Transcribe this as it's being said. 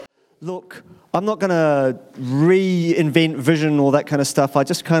Look, I'm not going to reinvent vision or that kind of stuff. I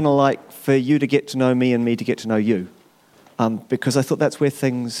just kind of like for you to get to know me and me to get to know you. Because I thought that's where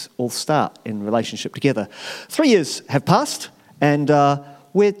things all start in relationship together. 3 years have passed, and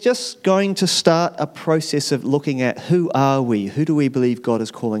we're just going to start a process of looking at who are we? Who do we believe God is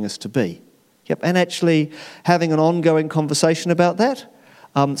calling us to be? Yep, and actually having an ongoing conversation about that.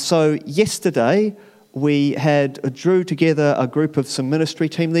 So yesterday, we drew together a group of some ministry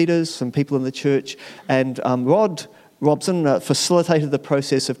team leaders, some people in the church, and Rod Robson facilitated the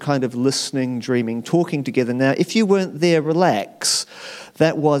process of kind of listening, dreaming, talking together. Now, if you weren't there, relax.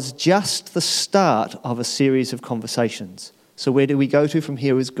 That was just the start of a series of conversations. So where do we go to from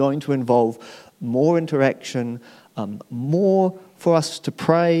here is going to involve more interaction, more for us to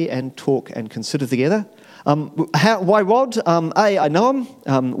pray and talk and consider together. Why Rod? I know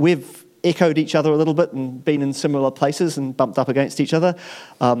him. We've echoed each other a little bit and been in similar places and bumped up against each other.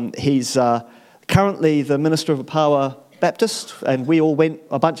 He's currently the minister of Opawa Baptist, and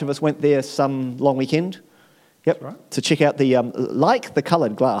a bunch of us went there some long weekend. Yep, right. To check out the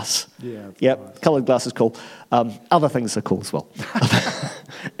coloured glass. Yeah. Yep, nice. Coloured glass is cool. Other things are cool as well.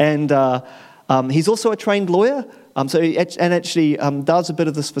 And he's also a trained lawyer. So he actually does a bit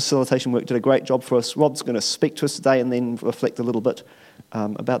of this facilitation work. Did a great job for us. Rob's going to speak to us today and then reflect a little bit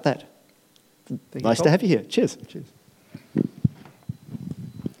about that. Nice to have you here. Cheers. Cheers.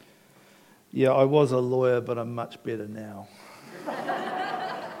 Yeah, I was a lawyer, but I'm much better now.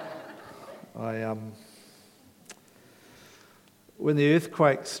 When the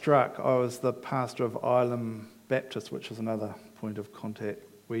earthquake struck, I was the pastor of Ilam Baptist, which is another point of contact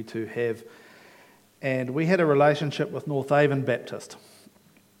we two have. And we had a relationship with North Avon Baptist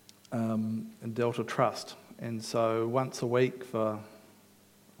and Delta Trust. And so once a week for,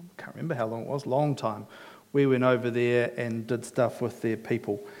 I can't remember how long it was, long time, we went over there and did stuff with their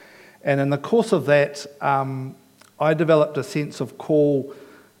people. And in the course of that, I developed a sense of call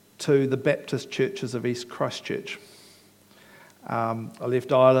to the Baptist churches of East Christchurch. I left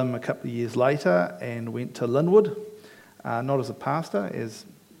Ilam a couple of years later and went to Linwood, not as a pastor, as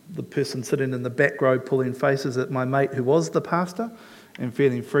the person sitting in the back row pulling faces at my mate who was the pastor and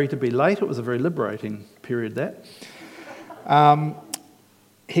feeling free to be late. It was a very liberating period, that.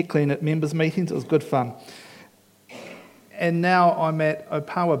 Heckling at members' meetings, it was good fun. And now I'm at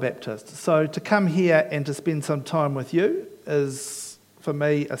Opawa Baptist. So to come here and to spend some time with you is, for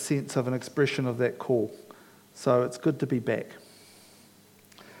me, a sense of an expression of that call. So it's good to be back.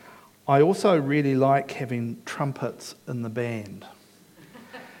 I also really like having trumpets in the band.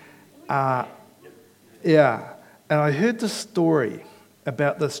 Yeah, and I heard this story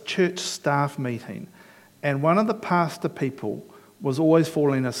about this church staff meeting, and one of the pastor people was always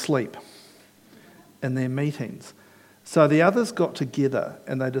falling asleep in their meetings. So the others got together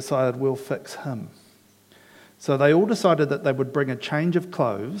and they decided, we'll fix him. So they all decided that they would bring a change of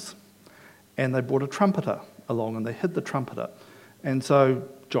clothes, and they brought a trumpeter along and they hid the trumpeter. And so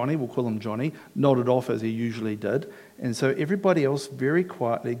Johnny, we'll call him Johnny, nodded off as he usually did. And so everybody else very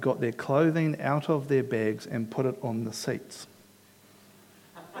quietly got their clothing out of their bags and put it on the seats.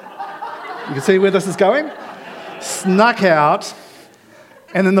 You can see where this is going? Snuck out,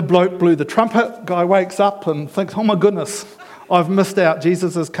 and then the bloke blew the trumpet. Guy wakes up and thinks, oh my goodness, I've missed out.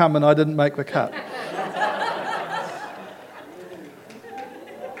 Jesus has come and I didn't make the cut.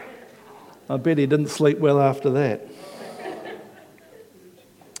 I bet he didn't sleep well after that.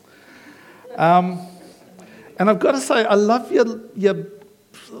 And I've got to say, I love your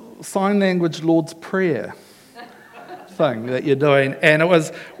sign language Lord's Prayer thing that you're doing. And it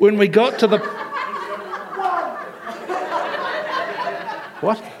was when we got to the...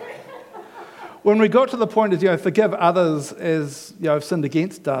 What? When we got to the point of, forgive others as, have sinned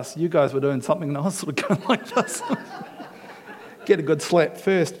against us, you guys were doing something and I was sort of going like this. Get a good slap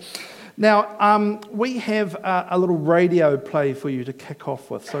first. Now, we have a little radio play for you to kick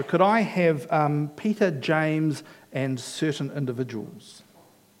off with. So could I have Peter, James, and certain individuals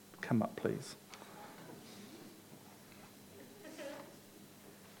come up, please?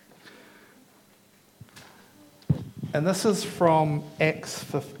 And this is from Acts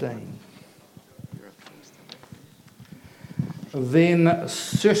 15. Then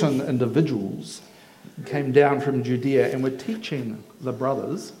certain individuals came down from Judea and were teaching the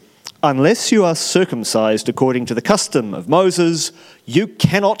brothers, unless you are circumcised according to the custom of Moses, you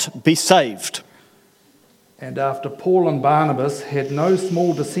cannot be saved. And after Paul and Barnabas had no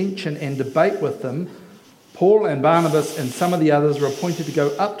small dissension and debate with them, Paul and Barnabas and some of the others were appointed to go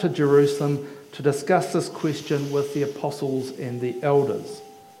up to Jerusalem to discuss this question with the apostles and the elders.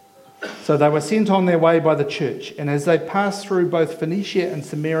 So they were sent on their way by the church, and as they passed through both Phoenicia and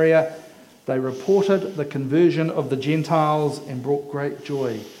Samaria, they reported the conversion of the Gentiles and brought great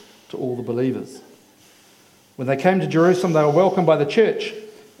joy to all the believers. When they came to Jerusalem, they were welcomed by the church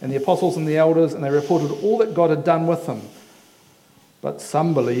and the apostles and the elders, and they reported all that God had done with them. But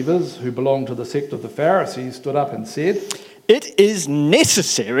some believers who belonged to the sect of the Pharisees stood up and said, "It is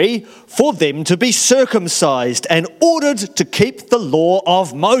necessary for them to be circumcised and ordered to keep the law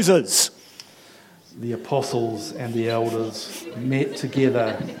of Moses." The apostles and the elders met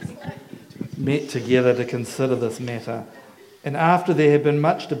together to consider this matter. And after there had been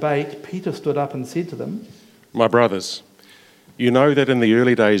much debate, Peter stood up and said to them, "My brothers, you know that in the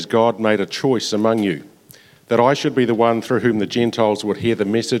early days God made a choice among you, that I should be the one through whom the Gentiles would hear the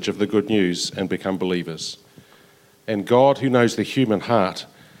message of the good news and become believers. And God, who knows the human heart,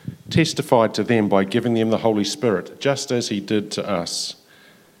 testified to them by giving them the Holy Spirit, just as he did to us.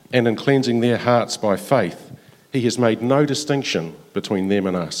 And in cleansing their hearts by faith, he has made no distinction between them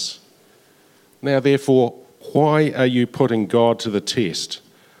and us. Now therefore, why are you putting God to the test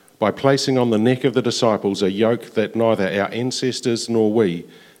by placing on the neck of the disciples a yoke that neither our ancestors nor we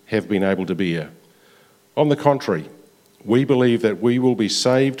have been able to bear? On the contrary, we believe that we will be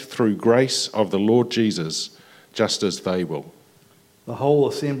saved through grace of the Lord Jesus, just as they will." The whole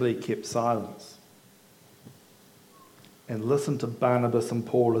assembly kept silence and listened to Barnabas and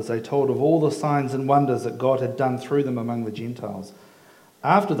Paul as they told of all the signs and wonders that God had done through them among the Gentiles.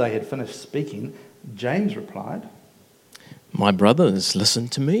 After they had finished speaking, James replied, "My brothers, listen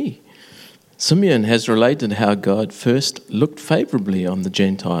to me. Simeon has related how God first looked favourably on the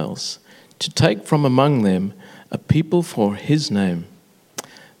Gentiles to take from among them a people for his name.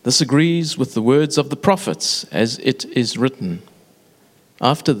 This agrees with the words of the prophets, as it is written,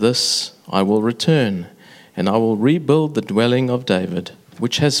 'After this I will return, and I will rebuild the dwelling of David,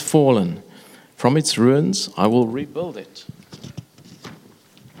 which has fallen. From its ruins I will rebuild it.'"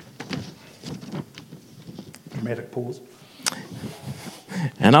 Dramatic pause.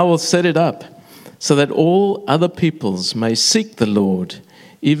 "And I will set it up, so that all other peoples may seek the Lord,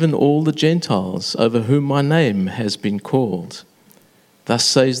 even all the Gentiles over whom my name has been called. Thus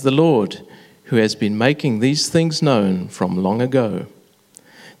says the Lord, who has been making these things known from long ago.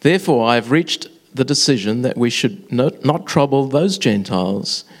 Therefore I have reached the decision that we should not trouble those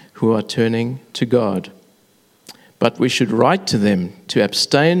Gentiles who are turning to God, but we should write to them to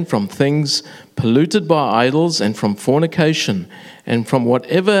abstain from things polluted by idols and from fornication and from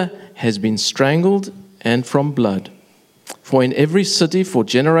whatever has been strangled and from blood. For in every city for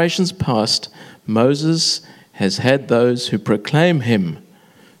generations past, Moses has had those who proclaim him,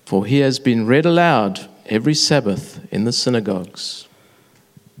 for he has been read aloud every Sabbath in the synagogues."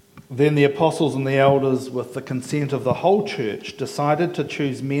 Then the apostles and the elders, with the consent of the whole church, decided to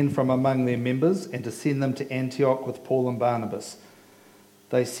choose men from among their members and to send them to Antioch with Paul and Barnabas.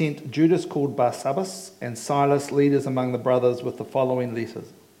 They sent Judas called Barsabbas and Silas, leaders among the brothers, with the following letters.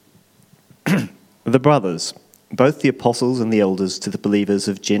 The brothers, both the apostles and the elders, to the believers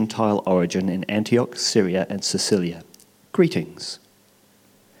of Gentile origin in Antioch, Syria, and Cilicia, greetings.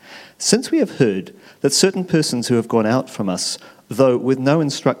 Since we have heard that certain persons who have gone out from us, though with no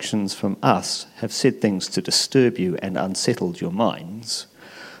instructions from us, have said things to disturb you and unsettled your minds,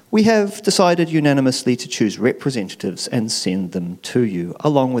 we have decided unanimously to choose representatives and send them to you,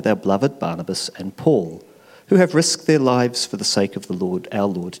 along with our beloved Barnabas and Paul, who have risked their lives for the sake of the Lord, our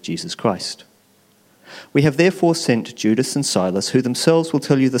Lord Jesus Christ. We have therefore sent Judas and Silas, who themselves will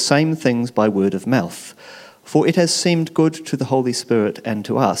tell you the same things by word of mouth, for it has seemed good to the Holy Spirit and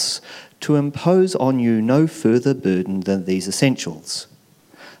to us to impose on you no further burden than these essentials: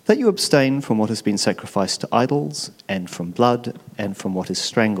 that you abstain from what has been sacrificed to idols, and from blood, and from what is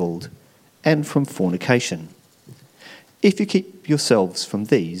strangled, and from fornication. If you keep yourselves from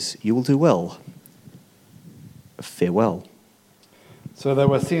these, you will do well. Farewell. So they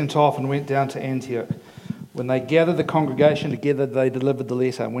were sent off and went down to Antioch. When they gathered the congregation together, they delivered the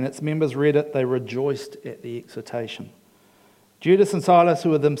letter. When its members read it, they rejoiced at the exhortation. Judas and Silas, who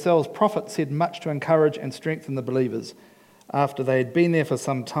were themselves prophets, said much to encourage and strengthen the believers. After they had been there for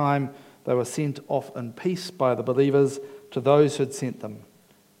some time, they were sent off in peace by the believers to those who had sent them.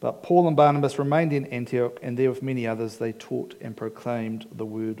 But Paul and Barnabas remained in Antioch, and there with many others they taught and proclaimed the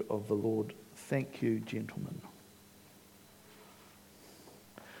word of the Lord. Thank you, gentlemen.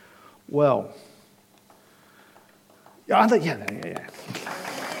 Well, yeah.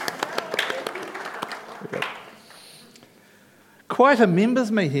 Quite a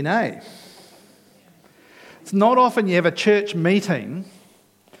members' meeting, eh? It's not often you have a church meeting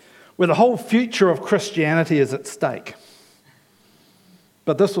where the whole future of Christianity is at stake.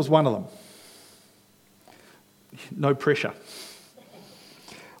 But this was one of them. No pressure.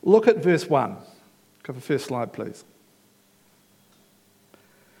 Look at verse 1. Go for the first slide, please.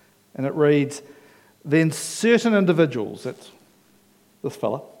 And it reads, "Then certain individuals," that's this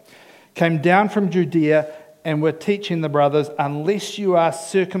fella, "came down from Judea and were teaching the brothers, unless you are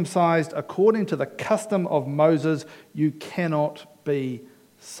circumcised according to the custom of Moses, you cannot be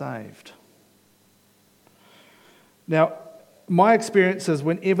saved." Now, my experience is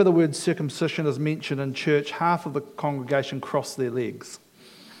whenever the word circumcision is mentioned in church, half of the congregation cross their legs.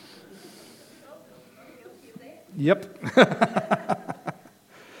 Yep.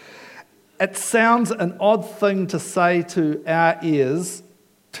 It sounds an odd thing to say to our ears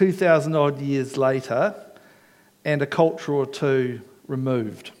 2,000 odd years later and a culture or two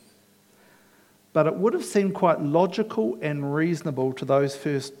removed. But it would have seemed quite logical and reasonable to those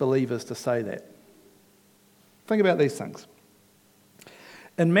first believers to say that. Think about these things.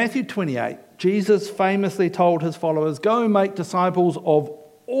 In Matthew 28, Jesus famously told his followers, "Go and make disciples of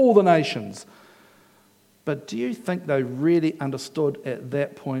all the nations." But do you think they really understood at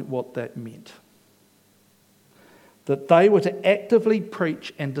that point what that meant? That they were to actively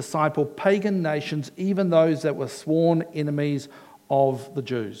preach and disciple pagan nations, even those that were sworn enemies of the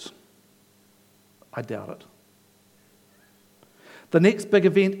Jews? I doubt it. The next big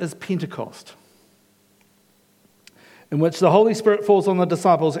event is Pentecost, in which the Holy Spirit falls on the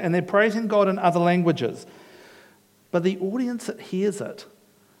disciples and they're praising God in other languages. But the audience that hears it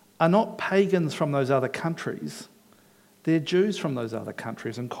are not pagans from those other countries. They're Jews from those other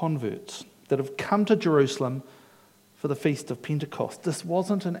countries and converts that have come to Jerusalem for the Feast of Pentecost. This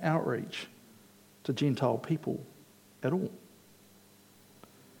wasn't an outreach to Gentile people at all.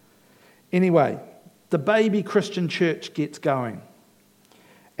 Anyway, the baby Christian church gets going.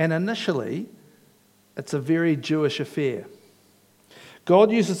 And initially, it's a very Jewish affair.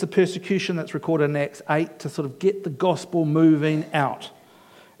 God uses the persecution that's recorded in Acts 8 to sort of get the gospel moving out.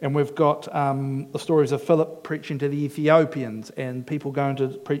 And we've got the stories of Philip preaching to the Ethiopians and people going to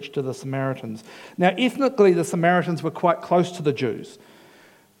preach to the Samaritans. Now, ethnically, the Samaritans were quite close to the Jews,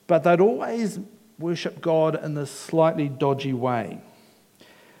 but they'd always worshipped God in this slightly dodgy way.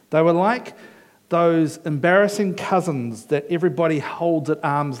 They were like those embarrassing cousins that everybody holds at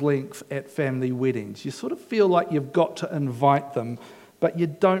arm's length at family weddings. You sort of feel like you've got to invite them, but you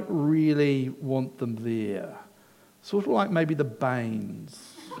don't really want them there. Sort of like maybe the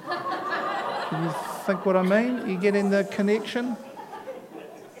Baines. Can you think what I mean? You getting the connection?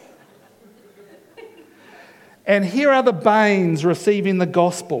 And here are the Baines receiving the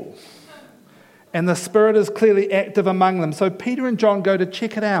gospel. And the Spirit is clearly active among them. So Peter and John go to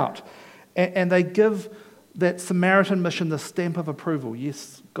check it out. And they give that Samaritan mission the stamp of approval.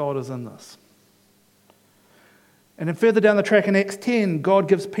 Yes, God is in this. And then further down the track in Acts 10, God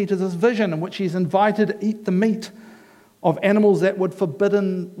gives Peter this vision in which he's invited to eat the meat of animals that would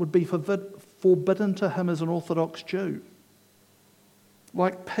be forbidden to him as an Orthodox Jew.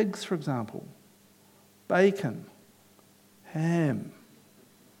 Like pigs, for example. Bacon. Ham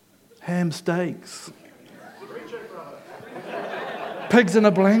steaks. Pigs in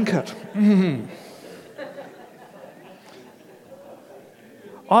a blanket.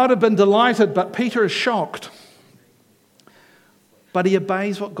 I'd have been delighted, but Peter is shocked. But he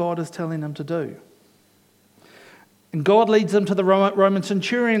obeys what God is telling him to do. And God leads him to the Roman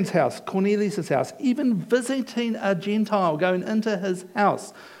centurion's house, Cornelius' house. Even visiting a Gentile, going into his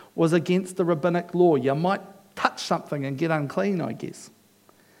house, was against the rabbinic law. You might touch something and get unclean, I guess.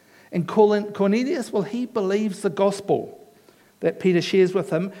 And Cornelius, well, he believes the gospel that Peter shares with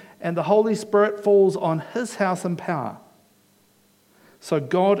him, and the Holy Spirit falls on his house in power. So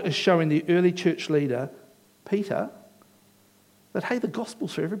God is showing the early church leader, Peter, that, hey, the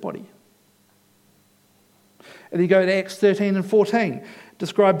gospel's for everybody. And you go to Acts 13 and 14,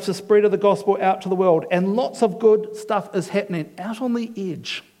 describes the spread of the gospel out to the world, and lots of good stuff is happening out on the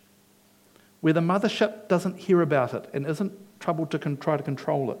edge, where the mothership doesn't hear about it and isn't troubled to try to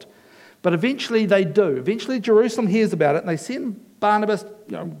control it. But eventually they do. Eventually Jerusalem hears about it, and they send Barnabas,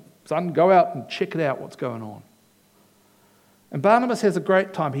 son, go out and check it out, what's going on. And Barnabas has a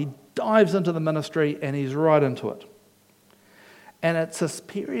great time. He dives into the ministry, and he's right into it. And it's this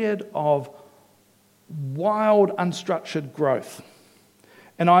period of wild, unstructured growth.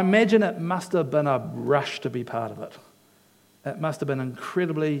 And I imagine it must have been a rush to be part of it. It must have been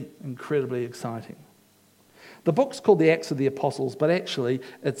incredibly, incredibly exciting. The book's called The Acts of the Apostles, but actually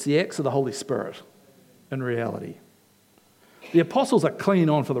it's the Acts of the Holy Spirit in reality. The apostles are clinging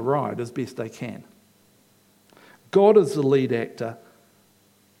on for the ride as best they can. God is the lead actor.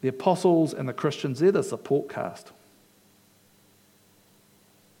 The apostles and the Christians, they're the support cast.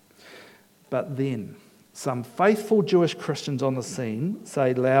 But then, some faithful Jewish Christians on the scene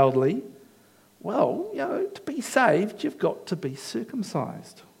say loudly, well, to be saved, you've got to be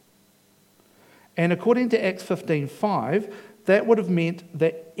circumcised. And according to Acts 15:5, that would have meant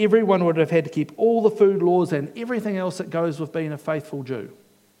that everyone would have had to keep all the food laws and everything else that goes with being a faithful Jew.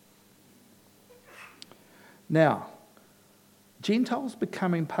 Now, Gentiles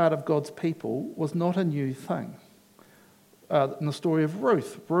becoming part of God's people was not a new thing. In the story of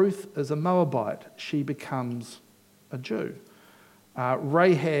Ruth, Ruth is a Moabite. She becomes a Jew.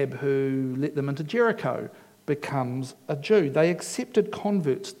 Rahab, who let them into Jericho, becomes a Jew. They accepted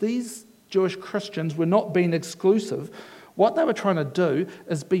converts. These Jewish Christians were not being exclusive. What they were trying to do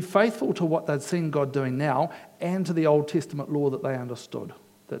is be faithful to what they'd seen God doing now and to the Old Testament law that they understood,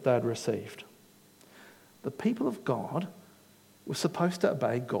 that they had received. The people of God were supposed to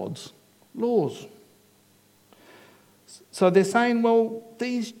obey God's laws. So they're saying, well,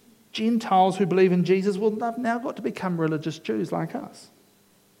 these Gentiles who believe in Jesus, well, they've now got to become religious Jews like us.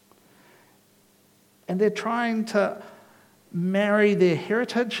 And they're trying to marry their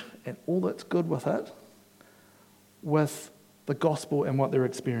heritage and all that's good with it with the gospel and what they're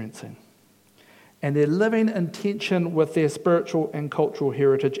experiencing. And they're living in tension with their spiritual and cultural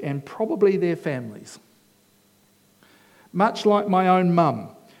heritage and probably their families. Much like my own mum,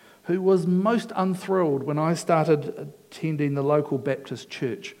 who was most unthrilled when I started attending the local Baptist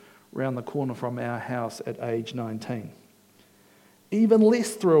church round the corner from our house at age 19. Even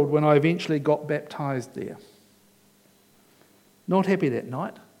less thrilled when I eventually got baptised there. Not happy that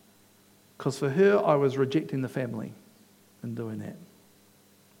night, because for her I was rejecting the family in doing that.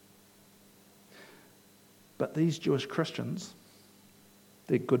 But these Jewish Christians,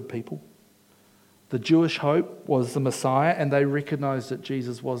 they're good people. The Jewish hope was the Messiah, and they recognised that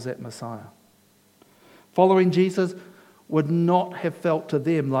Jesus was that Messiah. Following Jesus would not have felt to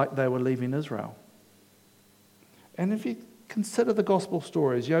them like they were leaving Israel. And if you consider the gospel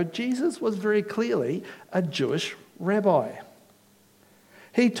stories, Jesus was very clearly a Jewish rabbi.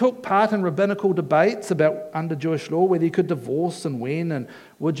 He took part in rabbinical debates about under Jewish law whether you could divorce and when, and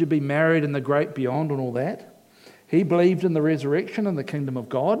would you be married in the great beyond and all that. He believed in the resurrection and the kingdom of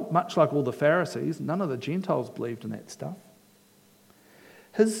God, much like all the Pharisees. None of the Gentiles believed in that stuff.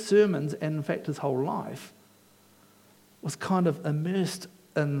 His sermons, and in fact his whole life, was kind of immersed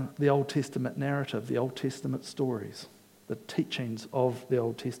in the Old Testament narrative, the Old Testament stories, the teachings of the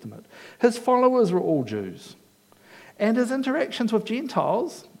Old Testament. His followers were all Jews. And his interactions with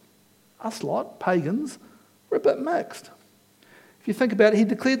Gentiles, us lot, pagans, were a bit mixed. If you think about it, he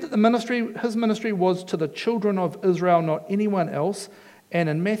declared that his ministry was to the children of Israel, not anyone else. And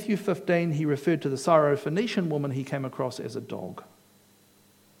in Matthew 15, he referred to the Syrophoenician woman he came across as a dog.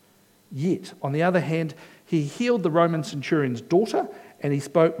 Yet, on the other hand, he healed the Roman centurion's daughter, and he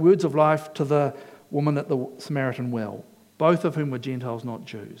spoke words of life to the woman at the Samaritan well, both of whom were Gentiles, not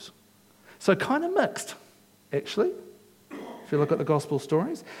Jews. So kind of mixed, actually, if you look at the gospel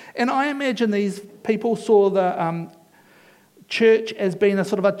stories. And I imagine these people saw the church as being a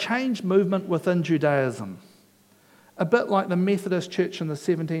sort of a change movement within Judaism. A bit like the Methodist church in the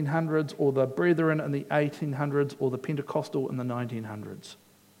 1700s, or the Brethren in the 1800s, or the Pentecostal in the 1900s.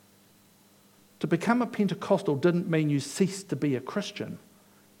 To become a Pentecostal didn't mean you ceased to be a Christian.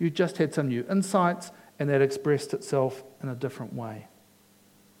 You just had some new insights, and that expressed itself in a different way.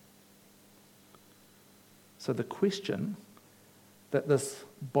 So the question that this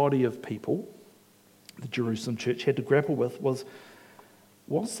body of people, the Jerusalem church, had to grapple with was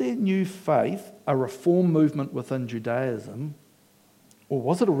their new faith a reform movement within Judaism, or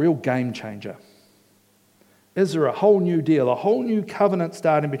was it a real game changer? Is there a whole new deal, a whole new covenant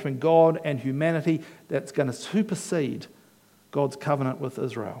starting between God and humanity that's going to supersede God's covenant with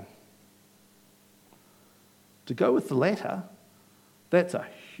Israel? To go with the latter, that's a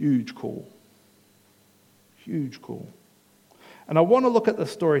huge call. Huge call. And I want to look at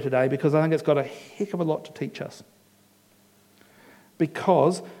this story today because I think it's got a heck of a lot to teach us.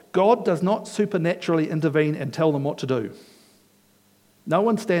 Because God does not supernaturally intervene and tell them what to do. No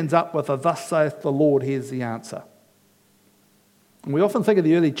one stands up with a "thus saith the Lord, here's the answer." And we often think of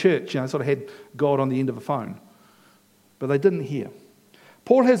the early church, sort of had God on the end of a phone. But they didn't hear.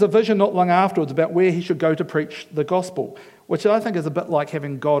 Paul has a vision not long afterwards about where he should go to preach the gospel, which I think is a bit like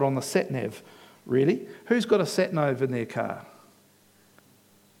having God on the sat-nav, really. Who's got a sat-nav in their car?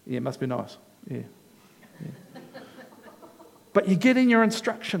 Yeah, it must be nice. Yeah. But you get in your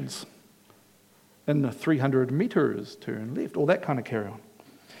instructions. In the 300 meters, turn left, all that kind of carry on.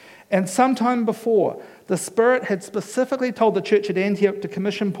 And sometime before, the Spirit had specifically told the church at Antioch to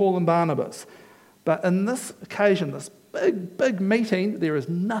commission Paul and Barnabas. But in this occasion, this big, big meeting, there is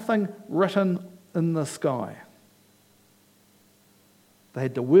nothing written in the sky. They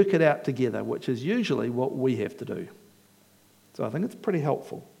had to work it out together, which is usually what we have to do. So I think it's pretty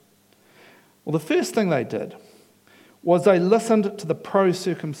helpful. Well, the first thing they did was they listened to the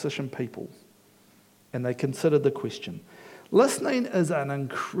pro-circumcision people and they considered the question. Listening is an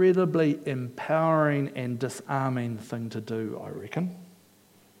incredibly empowering and disarming thing to do, I reckon.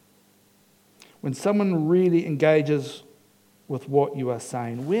 When someone really engages with what you are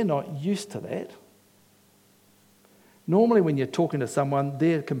saying, we're not used to that. Normally when you're talking to someone,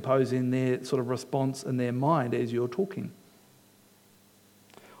 they're composing their sort of response in their mind as you're talking.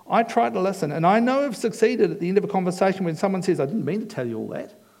 I try to listen, and I know I've succeeded at the end of a conversation when someone says, I didn't mean to tell you all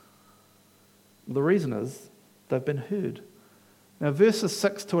that. The reason is they've been heard. Now, verses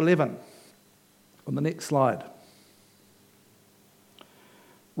 6 to 11 on the next slide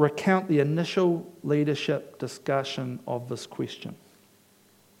recount the initial leadership discussion of this question.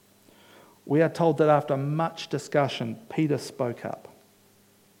 We are told that after much discussion, Peter spoke up.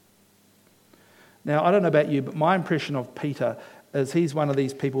 Now, I don't know about you, but my impression of Peter is he's one of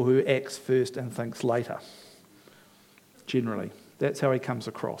these people who acts first and thinks later. Generally. That's how he comes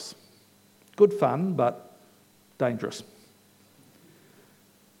across. Good fun, but dangerous.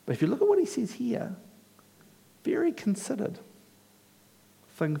 But if you look at what he says here, very considered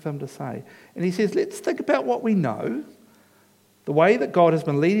thing for him to say. And he says, let's think about what we know, the way that God has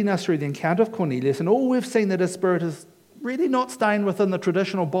been leading us through the encounter of Cornelius, and all we've seen that his Spirit is really not staying within the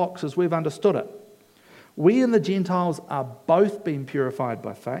traditional box as we've understood it. We and the Gentiles are both being purified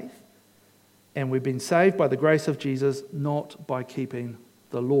by faith, and we've been saved by the grace of Jesus, not by keeping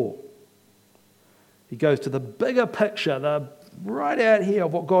the law. He goes to the bigger picture, the right out here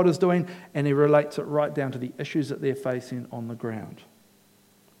of what God is doing, and he relates it right down to the issues that they're facing on the ground.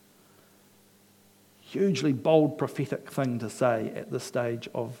 Hugely bold prophetic thing to say at this stage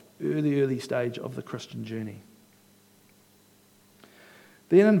of early stage of the Christian journey.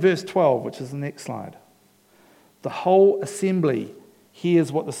 Then in verse 12, which is the next slide, the whole assembly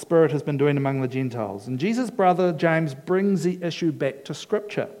hears what the Spirit has been doing among the Gentiles. And Jesus' brother James brings the issue back to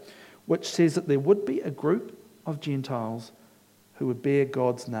Scripture, which says that there would be a group of Gentiles who would bear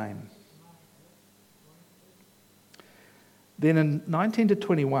God's name. Then in 19 to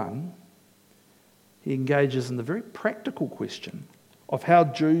 21, he engages in the very practical question of how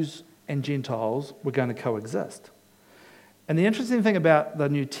Jews and Gentiles were going to coexist. And the interesting thing about the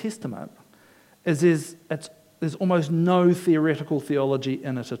New Testament is there's almost no theoretical theology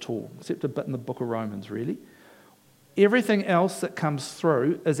in it at all, except a bit in the book of Romans, really. Everything else that comes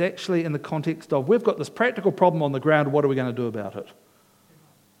through is actually in the context of, we've got this practical problem on the ground, what are we going to do about it?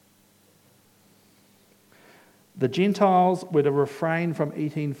 The Gentiles were to refrain from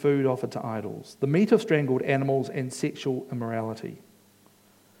eating food offered to idols, the meat of strangled animals, and sexual immorality.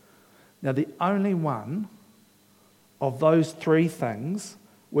 Now, the only one of those three things,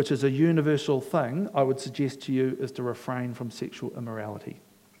 which is a universal thing, I would suggest to you, is to refrain from sexual immorality.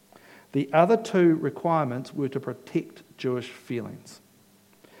 The other two requirements were to protect Jewish feelings.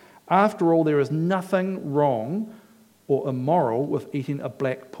 After all, there is nothing wrong or immoral with eating a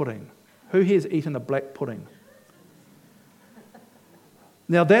black pudding. Who here has eaten a black pudding?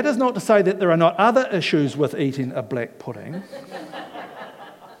 Now, that is not to say that there are not other issues with eating a black pudding.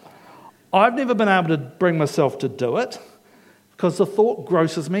 I've never been able to bring myself to do it because the thought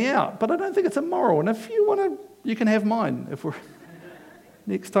grosses me out. But I don't think it's immoral. And if you want to, you can have mine if we're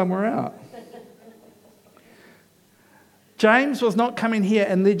next time we're out. James was not coming here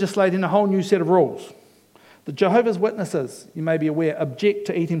and legislating a whole new set of rules. The Jehovah's Witnesses, you may be aware, object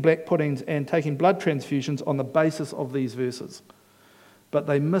to eating black puddings and taking blood transfusions on the basis of these verses. But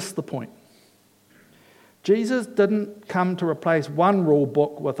they miss the point. Jesus didn't come to replace one rule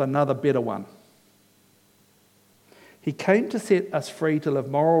book with another better one. He came to set us free to live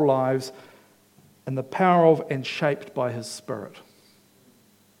moral lives in the power of and shaped by his Spirit.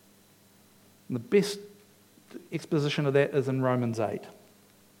 And the best exposition of that is in Romans 8.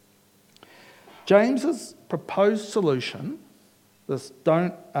 James's proposed solution, this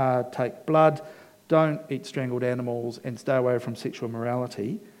don't take blood, don't eat strangled animals, and stay away from sexual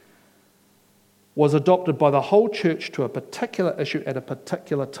immorality, was adopted by the whole church to a particular issue at a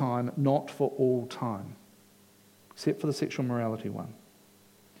particular time, not for all time, except for the sexual morality one.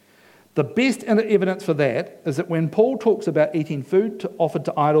 The best evidence for that is that when Paul talks about eating food offered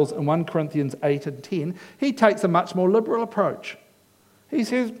to idols in 1 Corinthians 8 and 10, he takes a much more liberal approach. He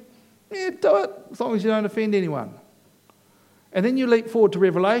says, yeah, do it, as long as you don't offend anyone. And then you leap forward to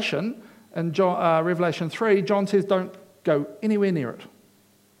Revelation, and Revelation 3, John says, don't go anywhere near it.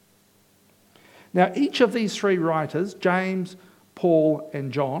 Now, each of these three writers, James, Paul,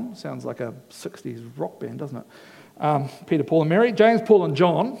 and John, sounds like a 60s rock band, doesn't it? Peter, Paul, and Mary. James, Paul, and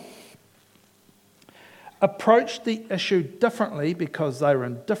John approached the issue differently because they were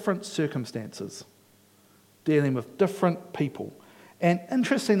in different circumstances, dealing with different people. And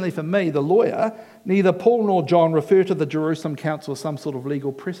interestingly for me, the lawyer, neither Paul nor John refer to the Jerusalem Council as some sort of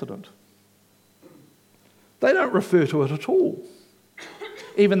legal precedent. They don't refer to it at all,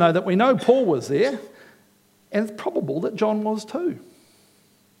 even though that we know Paul was there, and it's probable that John was too.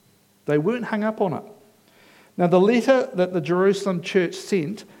 They weren't hung up on it. Now, the letter that the Jerusalem church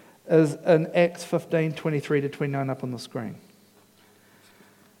sent is in Acts 15, 23 to 29 up on the screen.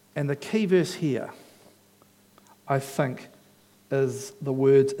 And the key verse here, I think, is the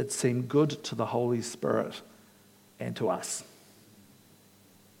words, "It seemed good to the Holy Spirit and to us."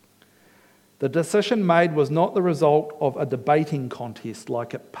 The decision made was not the result of a debating contest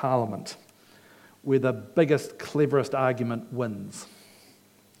like at Parliament, where the biggest, cleverest argument wins.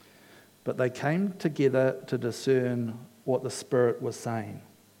 But they came together to discern what the Spirit was saying.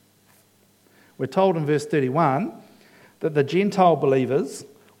 We're told in verse 31 that the Gentile believers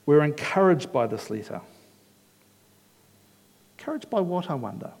were encouraged by this letter. Encouraged by what, I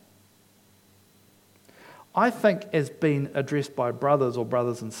wonder? I think as being addressed by brothers or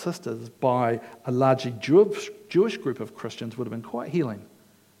brothers and sisters by a largely Jewish group of Christians would have been quite healing,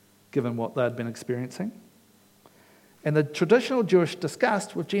 given what they had been experiencing. And the traditional Jewish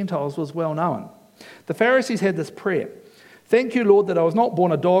disgust with Gentiles was well known. The Pharisees had this prayer: "Thank you, Lord, that I was not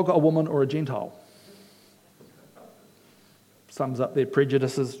born a dog, a woman, or a Gentile." Sums up their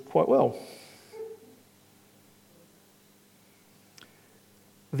prejudices quite well.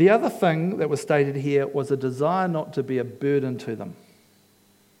 The other thing that was stated here was a desire not to be a burden to them,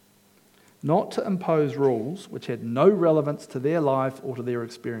 not to impose rules which had no relevance to their life or to their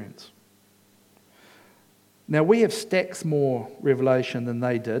experience. Now, we have stacks more revelation than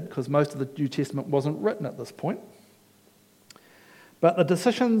they did because most of the New Testament wasn't written at this point. But the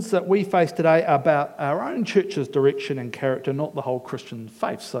decisions that we face today are about our own church's direction and character, not the whole Christian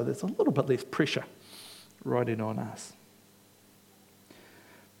faith. So there's a little bit less pressure riding on us.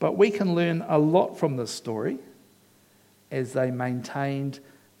 But we can learn a lot from this story as they maintained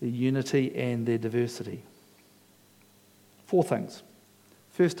their unity and their diversity. 4 things.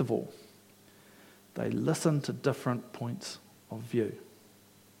 First of all, they listened to different points of view.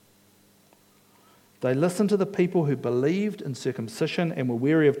 They listened to the people who believed in circumcision and were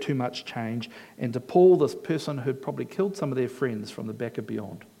wary of too much change, and to Paul, this person who'd probably killed some of their friends from the back of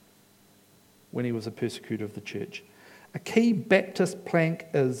beyond when he was a persecutor of the church. A key Baptist plank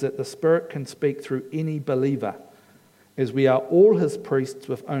is that the Spirit can speak through any believer, as we are all his priests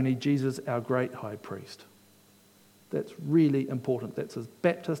with only Jesus, our great high priest. That's really important. That's as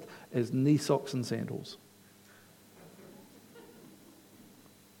Baptist as knee socks and sandals.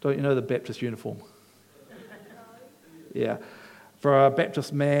 Don't you know the Baptist uniform? Yeah. For a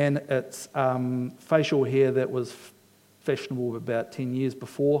Baptist man, it's facial hair that was fashionable about 10 years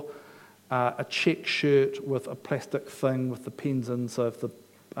before, a check shirt with a plastic thing with the pens in, so if the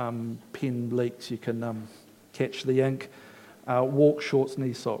pen leaks you can catch the ink, walk shorts,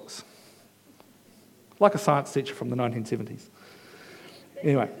 knee socks. Like a science teacher from the 1970s.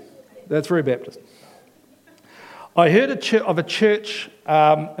 Anyway, that's very Baptist. I heard of a church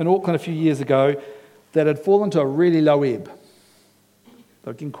in Auckland a few years ago that had fallen to a really low ebb. They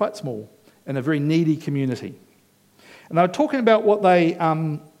were getting quite small in a very needy community. And they were talking about what they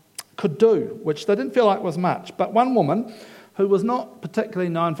could do, which they didn't feel like was much. But one woman, who was not particularly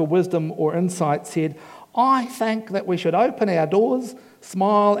known for wisdom or insight, said, "I think that we should open our doors,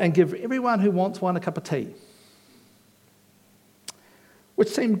 smile, and give everyone who wants one a cup of tea." Which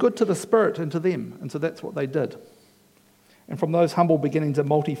seemed good to the Spirit and to them, and so that's what they did. And from those humble beginnings, a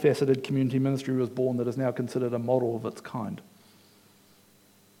multifaceted community ministry was born that is now considered a model of its kind.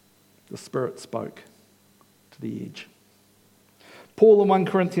 The Spirit spoke to the edge. Paul in 1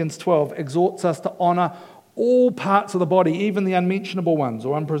 Corinthians 12 exhorts us to honour all parts of the body, even the unmentionable ones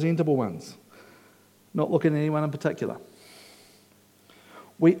or unpresentable ones, not looking at anyone in particular.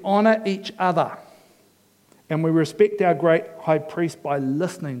 We honour each other, and we respect our great high priest by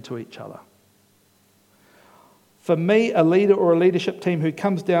listening to each other. For me, a leader or a leadership team who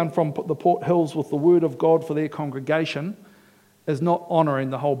comes down from the Port Hills with the word of God for their congregation is not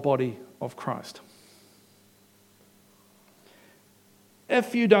honouring the whole body of Christ.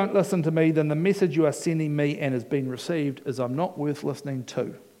 If you don't listen to me, then the message you are sending me and is being received is I'm not worth listening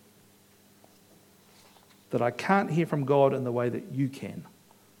to. That I can't hear from God in the way that you can.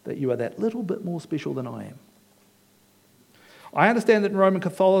 That you are that little bit more special than I am. I understand that in Roman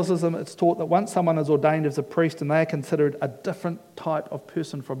Catholicism it's taught that once someone is ordained as a priest and they are considered a different type of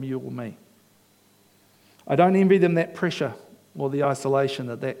person from you or me. I don't envy them that pressure or the isolation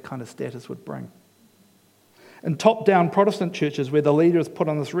that that kind of status would bring. In top-down Protestant churches where the leader is put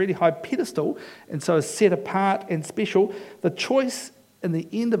on this really high pedestal and so is set apart and special, the choice in the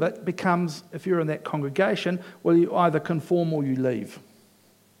end of it becomes, if you're in that congregation, well, you either conform or you leave.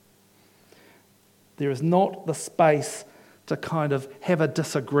 There is not the space to kind of have a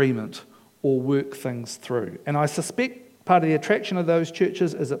disagreement or work things through. And I suspect part of the attraction of those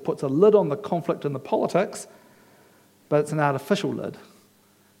churches is it puts a lid on the conflict and the politics, but it's an artificial lid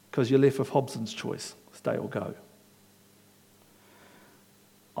because you're left with Hobson's choice, stay or go.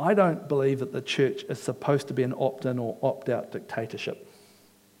 I don't believe that the church is supposed to be an opt-in or opt-out dictatorship.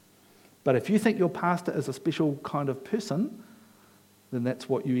 But if you think your pastor is a special kind of person, then that's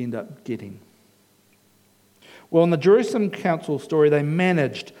what you end up getting. Well, in the Jerusalem Council story, they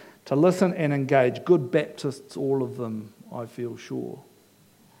managed to listen and engage. Good Baptists, all of them, I feel sure.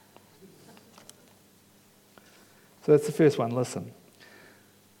 So that's the first one, listen.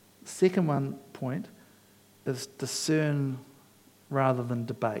 The second point is discern rather than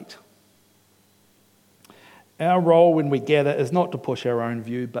debate. Our role when we gather is not to push our own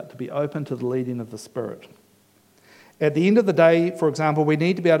view, but to be open to the leading of the Spirit. At the end of the day, for example, we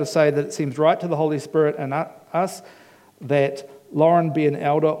need to be able to say that it seems right to the Holy Spirit and us that Lauren be an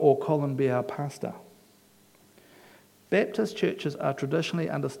elder or Colin be our pastor. Baptist churches are traditionally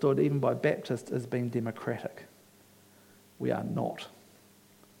understood, even by Baptists, as being democratic. We are not.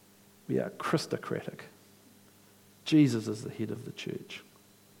 We are Christocratic. Jesus is the head of the church.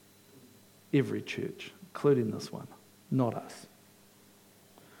 Every church, including this one, not us.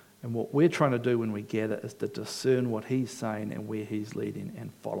 And what we're trying to do when we gather is to discern what he's saying and where he's leading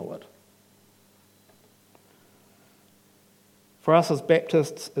and follow it. For us as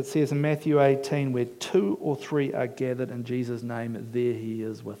Baptists, it says in Matthew 18, where 2 or 3 are gathered in Jesus' name, there he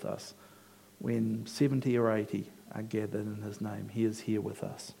is with us. When 70 or 80 are gathered in his name, he is here with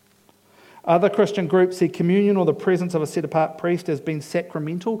us. Other Christian groups see communion or the presence of a set-apart priest as being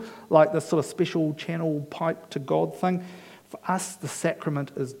sacramental, like this sort of special channel pipe to God thing. For us, the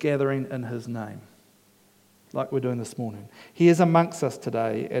sacrament is gathering in his name, like we're doing this morning. He is amongst us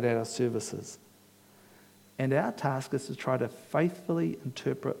today at our services. And our task is to try to faithfully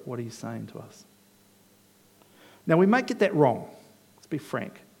interpret what he's saying to us. Now, we might get that wrong. Let's be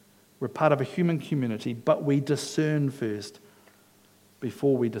frank. We're part of a human community, but we discern first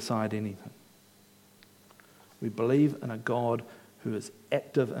before we decide anything. We believe in a God who is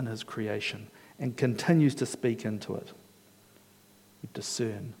active in his creation and continues to speak into it. We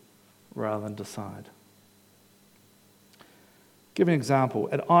discern rather than decide. Give an example.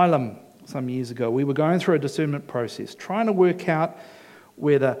 At Ilam some years ago, we were going through a discernment process, trying to work out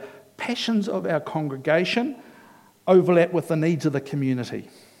where the passions of our congregation overlap with the needs of the community.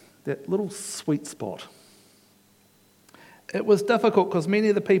 That little sweet spot. It was difficult because many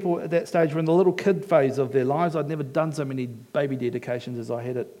of the people at that stage were in the little kid phase of their lives. I'd never done so many baby dedications as I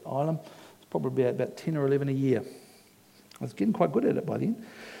had at Ilam. It's probably about 10 or 11 a year. I was getting quite good at it by then.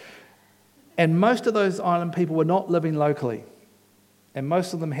 And most of those Ilam people were not living locally. And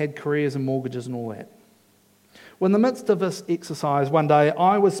most of them had careers and mortgages and all that. Well, in the midst of this exercise, one day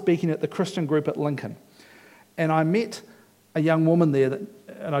I was speaking at the Christian group at Lincoln. And I met a young woman there,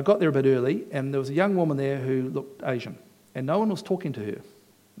 and I got there a bit early, and there was a young woman there who looked Asian. And no one was talking to her.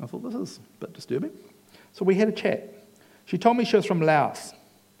 I thought, this is a bit disturbing. So we had a chat. She told me she was from Laos.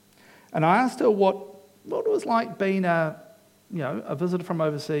 And I asked her what it was like being a visitor from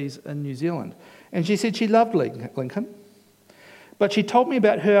overseas in New Zealand. And she said she loved Lincoln. But she told me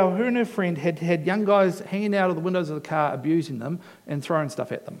about how her and her friend had young guys hanging out of the windows of the car, abusing them and throwing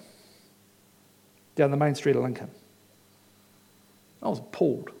stuff at them down the main street of Lincoln. I was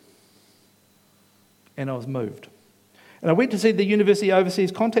appalled. And I was moved. And I went to see the university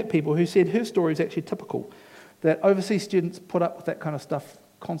overseas contact people who said her story is actually typical, that overseas students put up with that kind of stuff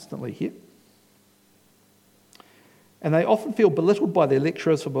constantly here. And they often feel belittled by their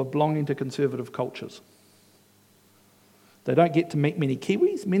lecturers for belonging to conservative cultures. They don't get to meet many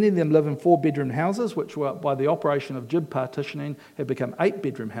Kiwis. Many of them live in 4-bedroom houses, which were, by the operation of jib partitioning, have become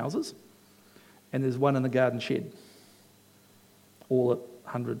 8-bedroom houses. And there's one in the garden shed, all at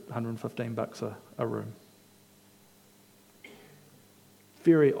 $115 a room.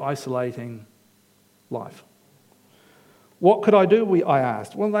 Very isolating life. What could I do, I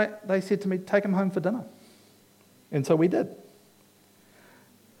asked. Well, they said to me, take them home for dinner. And so we did.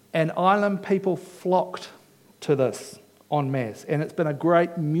 And Ilam people flocked to this en masse. And it's been a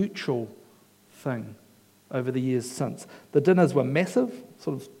great mutual thing over the years since. The dinners were massive,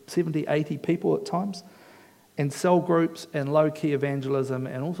 sort of 70, 80 people at times, and cell groups and low-key evangelism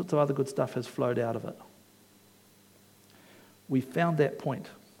and all sorts of other good stuff has flowed out of it. We found that point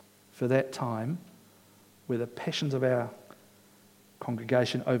for that time where the passions of our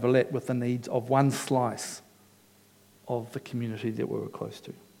congregation overlapped with the needs of one slice of the community that we were close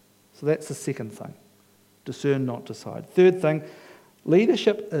to. So that's the second thing. Discern, not decide. Third thing,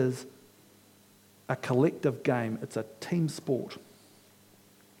 leadership is a collective game. It's a team sport.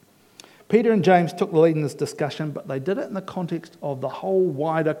 Peter and James took the lead in this discussion, but they did it in the context of the whole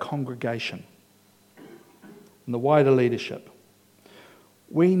wider congregation and the wider leadership.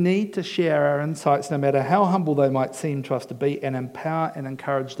 We need to share our insights, no matter how humble they might seem to us to be, and empower and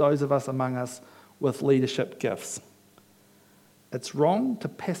encourage those of us among us with leadership gifts. It's wrong to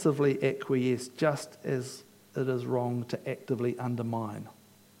passively acquiesce, just as it is wrong to actively undermine.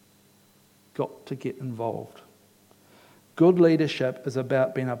 Got to get involved. Good leadership is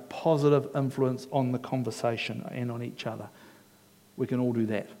about being a positive influence on the conversation and on each other. We can all do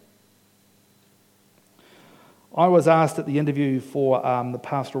that. I was asked at the interview for the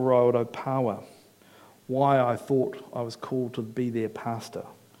pastoral role at Opawa why I thought I was called to be their pastor.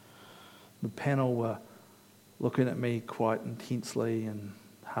 The panel were looking at me quite intensely, and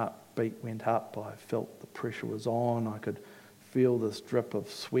heartbeat went up. I felt the pressure was on. I could feel this drip of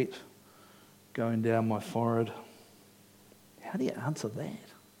sweat going down my forehead. How do you answer that?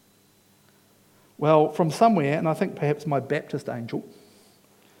 Well, from somewhere, and I think perhaps my Baptist angel,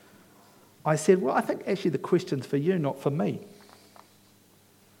 I said, well, I think actually the question's for you, not for me.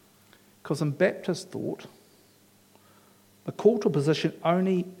 Because in Baptist thought, the call to position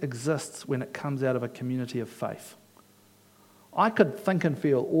only exists when it comes out of a community of faith. I could think and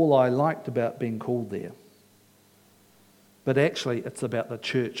feel all I liked about being called there, but actually it's about the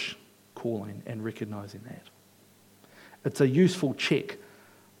church calling and recognising that. It's a useful check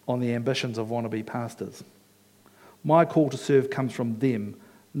on the ambitions of wannabe pastors. My call to serve comes from them,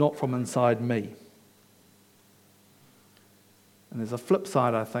 not from inside me. And there's a flip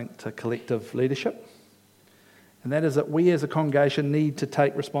side, I think, to collective leadership, and that is that we as a congregation need to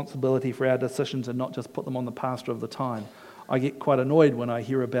take responsibility for our decisions and not just put them on the pastor of the time. I get quite annoyed when I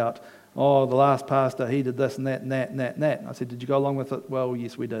hear about, oh, the last pastor, he did this and that and that and that and that. And I said, did you go along with it? Well,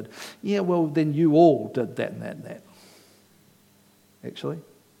 yes, we did. Yeah, well, then you all did that and that and that. Actually.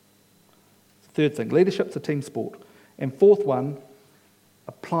 Third thing, leadership's a team sport. And fourth one,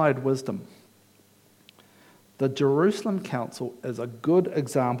 applied wisdom. The Jerusalem Council is a good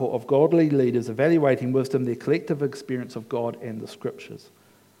example of godly leaders evaluating wisdom, their collective experience of God and the Scriptures.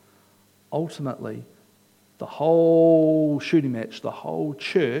 Ultimately, the whole shooting match, the whole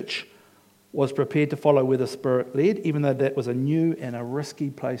church was prepared to follow where the Spirit led, even though that was a new and a risky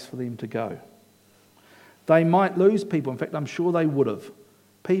place for them to go. They might lose people. In fact, I'm sure they would have.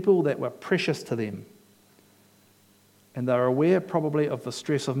 People that were precious to them. And they were aware probably of the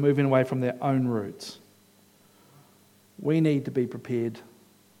stress of moving away from their own roots. We need to be prepared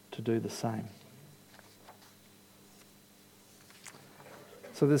to do the same.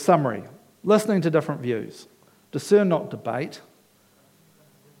 So the summary. Listening to different views. Discern, not debate.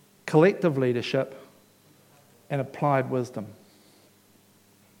 Collective leadership. And applied wisdom.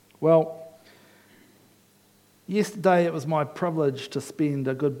 Well, yesterday it was my privilege to spend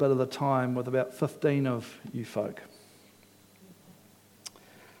a good bit of the time with about 15 of you folk.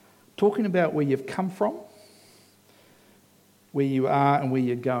 Talking about where you've come from, where you are and where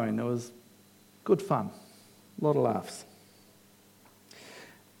you're going. It was good fun, a lot of laughs.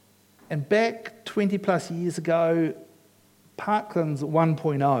 And back 20 plus years ago, Parklands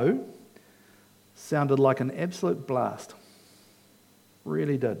 1.0 sounded like an absolute blast.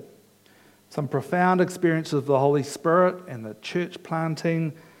 Really did. Some profound experiences of the Holy Spirit and the church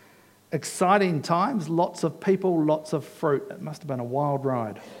planting. Exciting times, lots of people, lots of fruit. It must have been a wild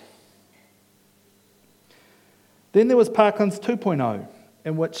ride. Then there was Parklands 2.0,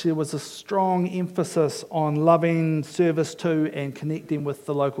 in which there was a strong emphasis on loving, service to, and connecting with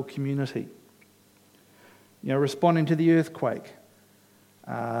the local community. You know, responding to the earthquake,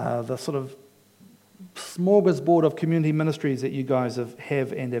 the sort of smorgasbord of community ministries that you guys have had.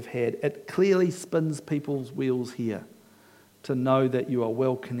 It clearly spins people's wheels here to know that you are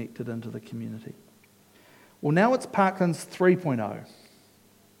well connected into the community. Well, now it's Parklands 3.0,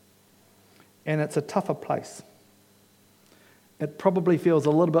 and it's a tougher place. It probably feels a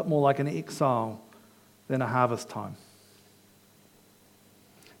little bit more like an exile than a harvest time.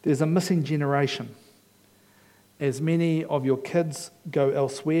 There's a missing generation. As many of your kids go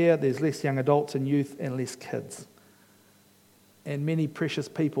elsewhere, there's less young adults and youth and less kids. And many precious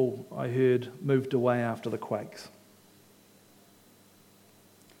people, I heard, moved away after the quakes.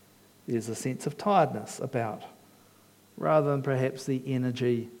 There's a sense of tiredness about, rather than perhaps the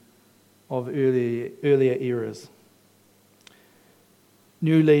energy of earlier eras.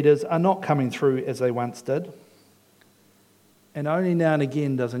 New leaders are not coming through as they once did, and only now and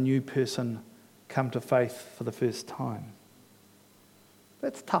again does a new person come to faith for the first time.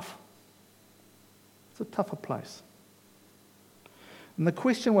 That's tough. It's a tougher place. And the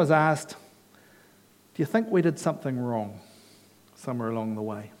question was asked, do you think we did something wrong somewhere along the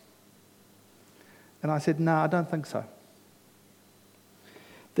way? And I said, no, I don't think so.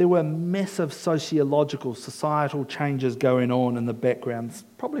 There were massive sociological, societal changes going on in the background,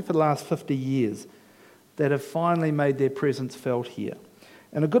 probably for the last 50 years, that have finally made their presence felt here.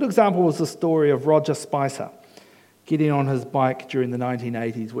 And a good example was the story of Roger Spicer getting on his bike during the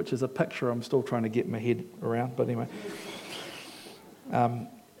 1980s, which is a picture I'm still trying to get my head around, but anyway.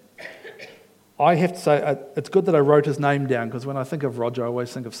 I have to say, it's good that I wrote his name down, because when I think of Roger, I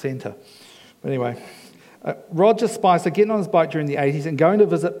always think of Santa. But anyway, Roger Spicer getting on his bike during the 80s and going to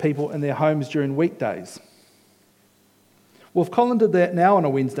visit people in their homes during weekdays. Well, if Colin did that now on a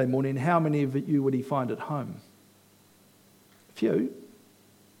Wednesday morning, how many of you would he find at home? A few,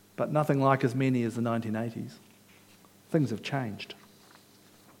 but nothing like as many as the 1980s. Things have changed.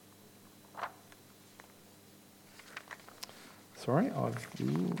 Sorry, I've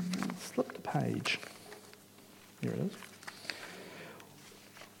slipped a page. Here it is.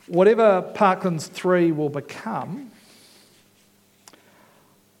 Whatever Parklands 3 will become,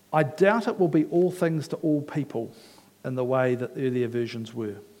 I doubt it will be all things to all people in the way that the earlier versions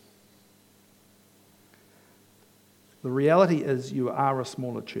were. The reality is you are a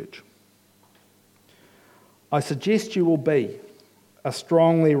smaller church. I suggest you will be a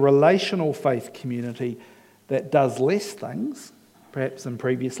strongly relational faith community that does less things, perhaps than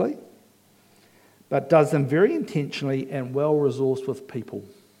previously, but does them very intentionally and well-resourced with people.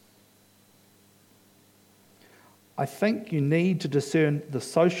 I think you need to discern the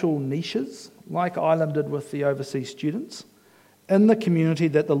social niches, like Ilam did with the overseas students, in the community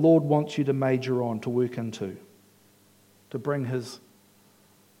that the Lord wants you to major on, to work into, to bring his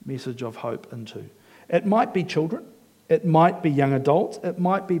message of hope into. It might be children, it might be young adults, it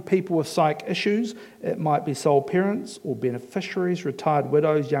might be people with psych issues, it might be sole parents or beneficiaries, retired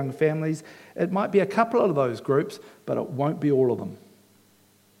widows, young families. It might be a couple of those groups, but it won't be all of them.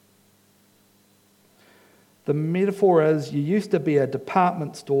 The metaphor is, you used to be a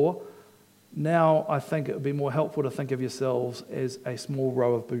department store. Now I think it would be more helpful to think of yourselves as a small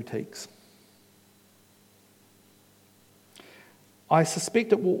row of boutiques. I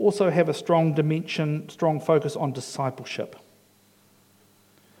suspect it will also have a strong dimension, strong focus on discipleship.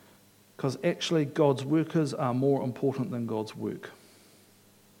 Because actually God's workers are more important than God's work.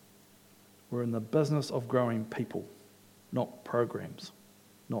 We're in the business of growing people, not programs,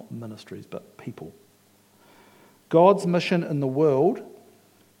 not ministries, but people. God's mission in the world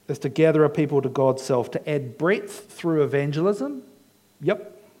is to gather a people to God's self, to add breadth through evangelism,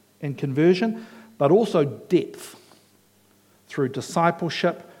 and conversion, but also depth through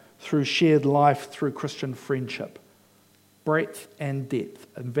discipleship, through shared life, through Christian friendship. Breadth and depth,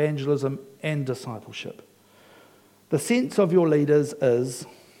 evangelism and discipleship. The sense of your leaders is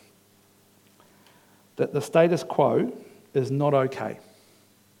that the status quo is not okay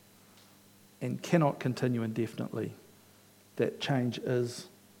and cannot continue indefinitely. That change is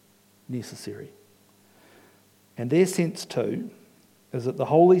necessary. And their sense too is that the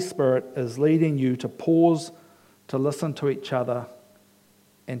Holy Spirit is leading you to pause, to listen to each other,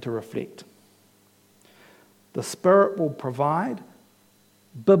 and to reflect. The Spirit will provide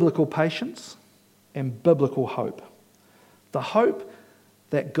biblical patience and biblical hope. The hope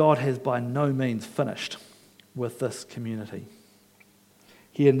that God has by no means finished with this community.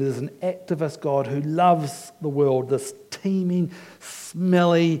 He is an activist God who loves the world, this teeming,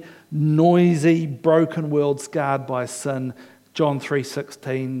 smelly, noisy, broken world scarred by sin. John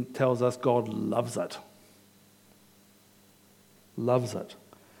 3:16 tells us God loves it. Loves it.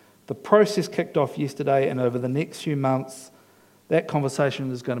 The process kicked off yesterday, and over the next few months, that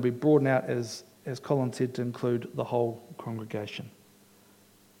conversation is going to be broadened out, as Colin said, to include the whole congregation.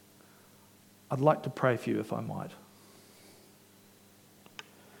 I'd like to pray for you, if I might.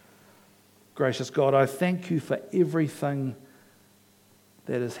 Gracious God, I thank you for everything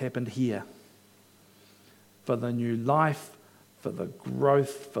that has happened here, for the new life, for the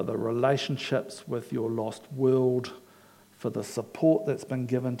growth, for the relationships with your lost world, for the support that's been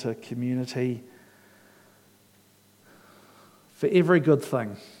given to community, for every good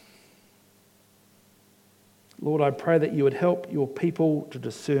thing. Lord, I pray that you would help your people to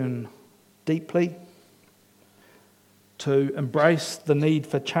discern deeply, to embrace the need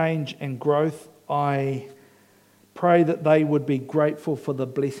for change and growth. I pray that they would be grateful for the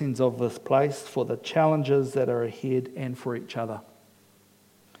blessings of this place, for the challenges that are ahead, and for each other.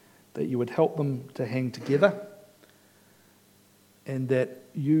 That you would help them to hang together, and that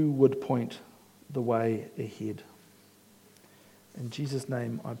you would point the way ahead. In Jesus'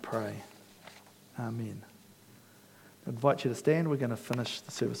 name I pray. Amen. I invite you to stand. We're going to finish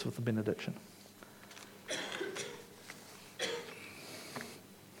the service with the benediction.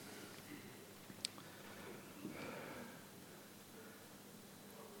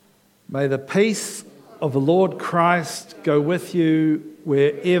 May the peace of the Lord Christ go with you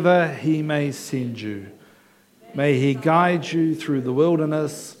wherever he may send you. May he guide you through the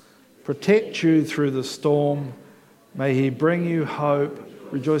wilderness, protect you through the storm. May he bring you hope,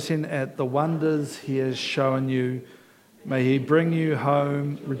 rejoicing at the wonders he has shown you. May he bring you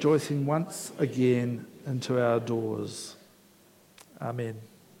home, rejoicing once again into our doors. Amen.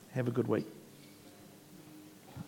 Have a good week.